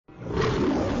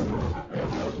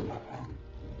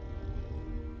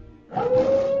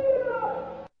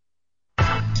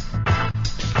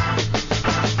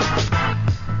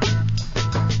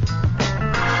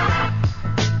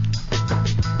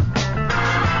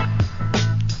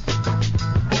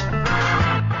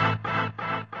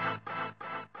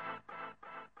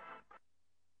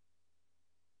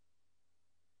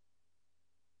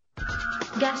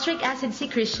gastric acid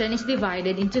secretion is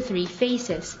divided into three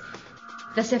phases: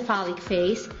 the cephalic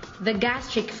phase, the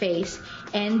gastric phase,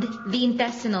 and the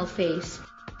intestinal phase.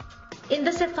 In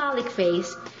the cephalic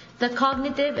phase, the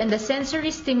cognitive and the sensory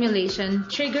stimulation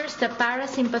triggers the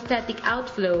parasympathetic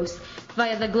outflows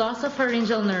via the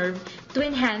glossopharyngeal nerve to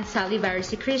enhance salivary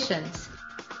secretions,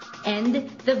 and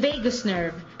the vagus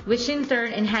nerve, which in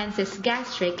turn enhances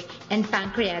gastric and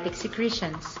pancreatic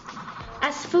secretions.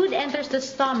 As food enters the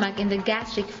stomach in the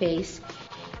gastric phase,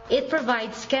 it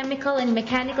provides chemical and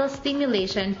mechanical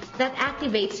stimulation that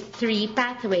activates three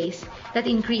pathways that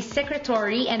increase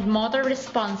secretory and motor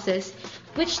responses,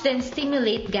 which then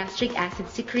stimulate gastric acid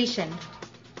secretion.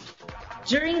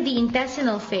 During the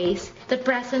intestinal phase, the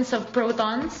presence of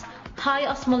protons, high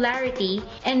osmolarity,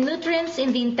 and nutrients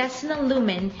in the intestinal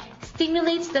lumen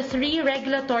stimulates the three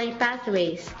regulatory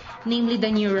pathways, namely the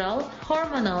neural,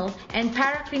 hormonal, and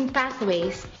paracrine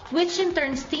pathways, which in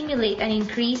turn stimulate an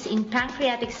increase in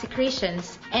pancreatic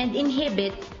secretions and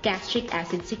inhibit gastric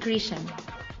acid secretion.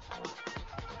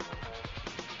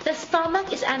 The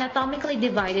stomach is anatomically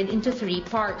divided into three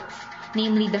parts,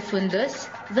 namely the fundus,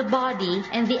 the body,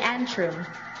 and the antrum.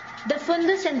 The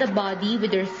fundus and the body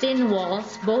with their thin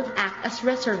walls both act as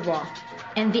reservoir,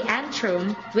 and the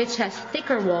antrum, which has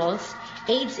thicker walls,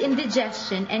 aids in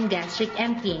digestion and gastric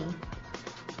emptying.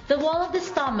 The wall of the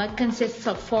stomach consists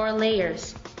of four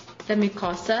layers: the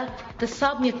mucosa, the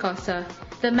submucosa,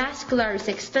 the mascularis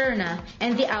externa,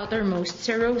 and the outermost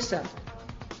serosa.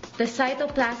 The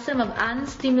cytoplasm of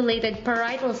unstimulated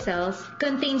parietal cells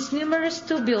contains numerous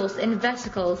tubules and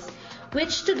vesicles,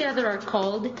 which together are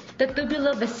called the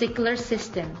tubulovesicular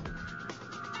system.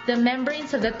 The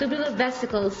membranes of the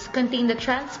tubulovesicles contain the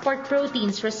transport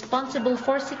proteins responsible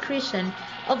for secretion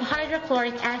of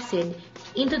hydrochloric acid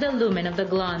into the lumen of the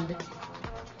gland.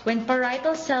 When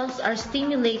parietal cells are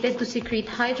stimulated to secrete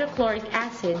hydrochloric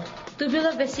acid,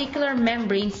 tubulovesicular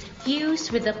membranes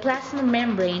fuse with the plasma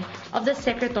membrane of the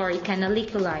secretory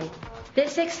canaliculi.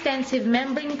 This extensive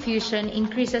membrane fusion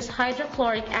increases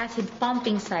hydrochloric acid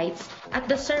pumping sites at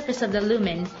the surface of the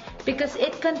lumen because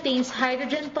it contains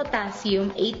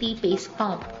hydrogen-potassium ATPase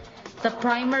pump, the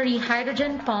primary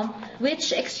hydrogen pump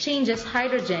which exchanges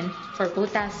hydrogen for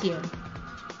potassium.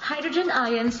 Hydrogen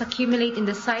ions accumulate in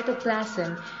the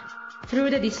cytoplasm through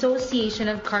the dissociation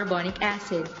of carbonic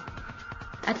acid.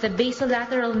 At the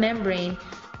basolateral membrane,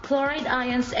 chloride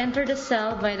ions enter the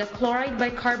cell via the chloride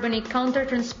bicarbonate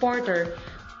countertransporter,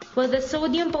 while the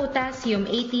sodium-potassium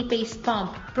ATPase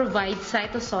pump provides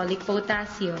cytosolic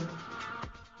potassium.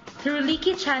 Through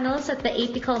leaky channels at the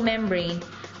apical membrane,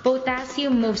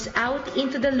 potassium moves out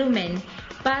into the lumen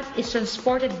but is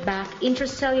transported back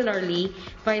intracellularly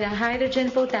by the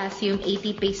hydrogen-potassium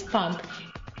ATPase pump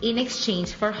in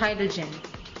exchange for hydrogen.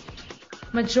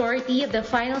 Majority of the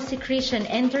final secretion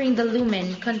entering the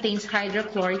lumen contains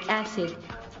hydrochloric acid.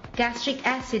 Gastric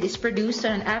acid is produced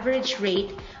on an average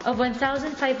rate of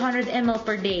 1,500 ml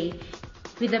per day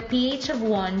with a pH of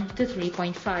 1 to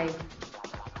 3.5.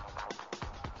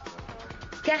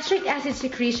 Gastric acid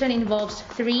secretion involves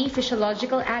three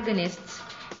physiological agonists,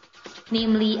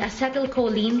 namely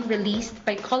acetylcholine released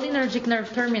by cholinergic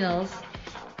nerve terminals,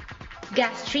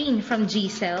 gastrin from G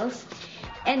cells,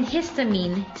 and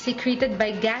histamine secreted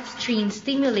by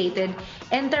gastrin-stimulated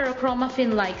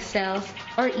enterochromaffin-like cells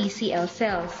or ECL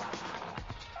cells.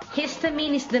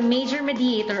 Histamine is the major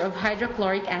mediator of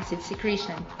hydrochloric acid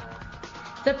secretion.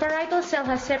 The parietal cell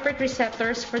has separate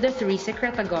receptors for the three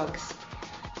secretagogues.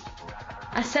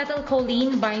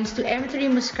 Acetylcholine binds to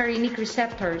M3 muscarinic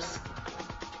receptors.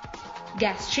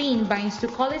 Gastrin binds to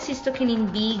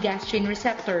cholecystokinin B gastrin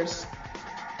receptors.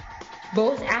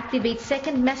 Both activate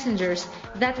second messengers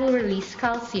that will release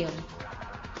calcium.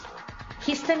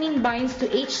 Histamine binds to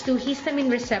H2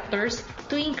 histamine receptors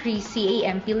to increase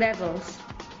CAMP levels.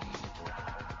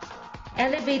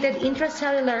 Elevated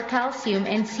intracellular calcium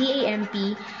and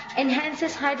CAMP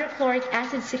enhances hydrochloric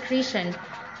acid secretion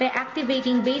by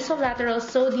activating basolateral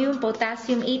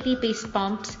sodium-potassium ATPase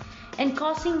pumps and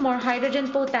causing more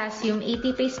hydrogen-potassium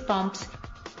ATPase pumps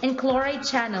and chloride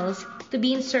channels to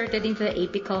be inserted into the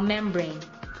apical membrane.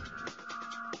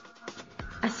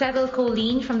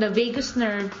 Acetylcholine from the vagus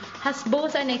nerve has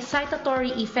both an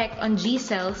excitatory effect on G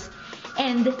cells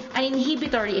and an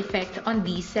inhibitory effect on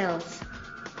B cells.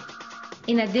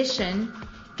 In addition,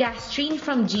 gastrin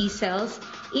from G cells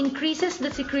increases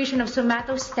the secretion of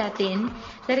somatostatin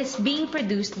that is being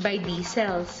produced by B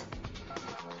cells.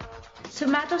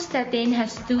 Somatostatin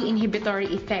has two inhibitory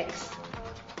effects.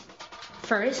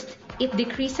 First, it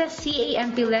decreases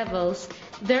CAMP levels,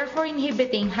 therefore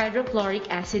inhibiting hydrochloric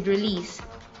acid release.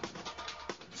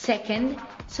 Second,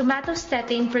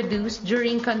 Somatostatin produced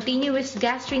during continuous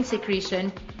gastrin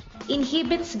secretion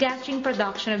inhibits gastrin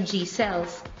production of G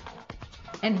cells,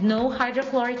 and no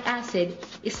hydrochloric acid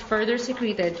is further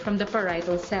secreted from the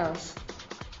parietal cells.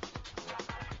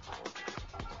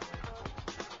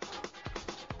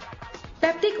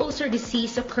 Peptic ulcer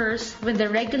disease occurs when the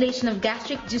regulation of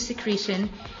gastric juice secretion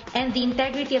and the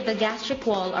integrity of the gastric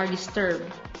wall are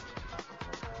disturbed.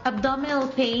 Abdominal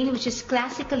pain, which is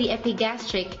classically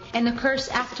epigastric and occurs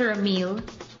after a meal,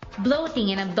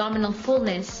 bloating and abdominal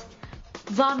fullness,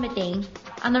 vomiting,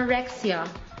 anorexia,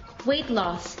 weight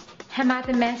loss,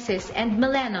 hematemesis, and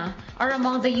melena are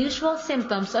among the usual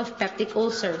symptoms of peptic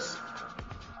ulcers.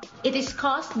 It is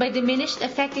caused by diminished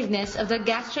effectiveness of the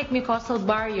gastric mucosal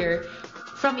barrier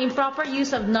from improper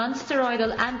use of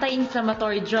non-steroidal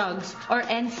anti-inflammatory drugs or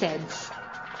NSAIDs,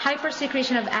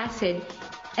 hypersecretion of acid,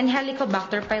 and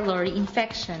Helicobacter pylori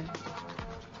infection.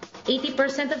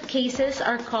 80% of cases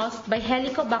are caused by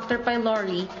Helicobacter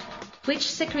pylori, which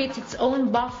secretes its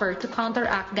own buffer to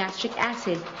counteract gastric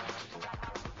acid,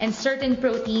 and certain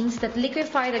proteins that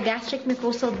liquefy the gastric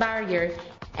mucosal barrier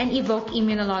and evoke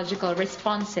immunological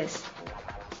responses.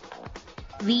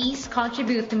 These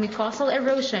contribute to mucosal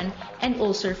erosion and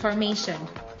ulcer formation.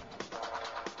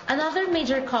 Another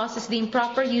major cause is the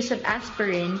improper use of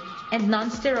aspirin and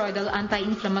non-steroidal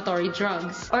anti-inflammatory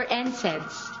drugs, or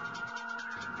NSAIDs.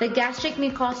 The gastric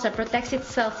mucosa protects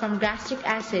itself from gastric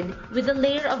acid with a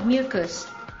layer of mucus,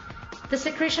 the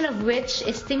secretion of which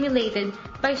is stimulated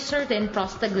by certain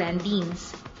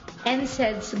prostaglandins.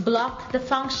 NSAIDs block the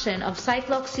function of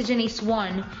cyclooxygenase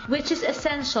 1, which is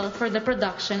essential for the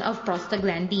production of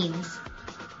prostaglandins.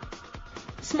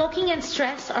 Smoking and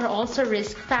stress are also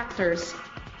risk factors.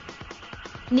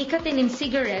 Nicotine in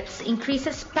cigarettes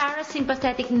increases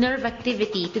parasympathetic nerve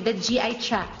activity to the GI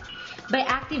tract by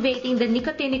activating the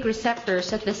nicotinic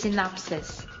receptors at the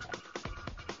synapses.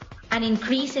 An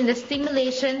increase in the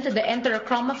stimulation to the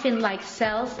enterochromaffin-like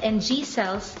cells and G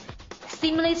cells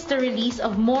stimulates the release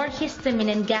of more histamine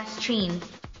and gastrin,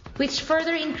 which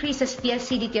further increases the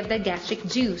acidity of the gastric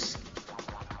juice.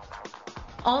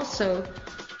 Also,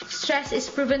 stress is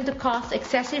proven to cause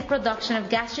excessive production of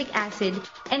gastric acid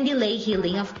and delay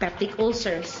healing of peptic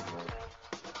ulcers.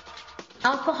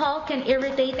 Alcohol can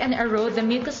irritate and erode the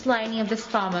mucous lining of the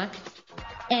stomach,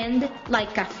 and,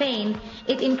 like caffeine,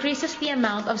 it increases the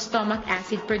amount of stomach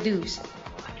acid produced.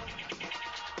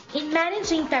 In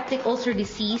managing peptic ulcer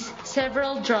disease,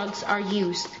 several drugs are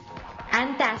used.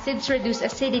 Antacids reduce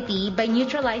acidity by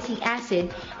neutralizing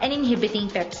acid and inhibiting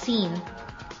pepsin.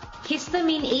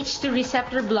 Histamine H2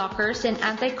 receptor blockers and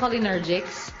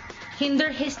anticholinergics hinder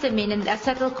histamine and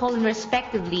acetylcholine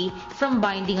respectively from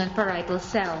binding on parietal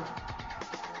cell.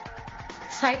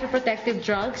 Cytoprotective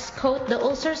drugs coat the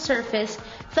ulcer surface,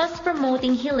 thus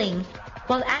promoting healing,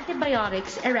 while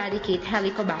antibiotics eradicate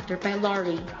Helicobacter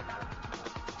pylori.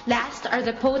 Last are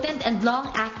the potent and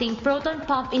long-acting proton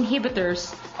pump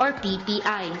inhibitors, or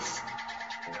PPIs.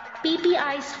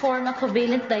 PPIs form a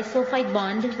covalent disulfide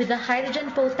bond with a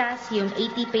hydrogen-potassium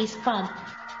ATPase pump,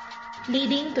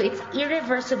 leading to its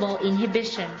irreversible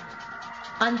inhibition.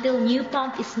 Until new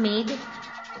pump is made,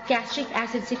 gastric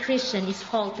acid secretion is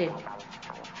halted.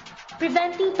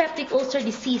 Preventing peptic ulcer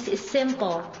disease is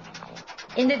simple.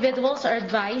 Individuals are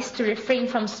advised to refrain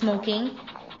from smoking,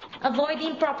 avoid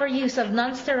improper use of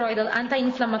non-steroidal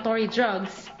anti-inflammatory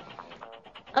drugs,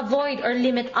 avoid or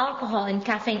limit alcohol and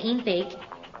caffeine intake,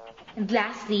 and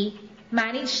lastly,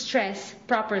 manage stress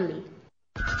properly.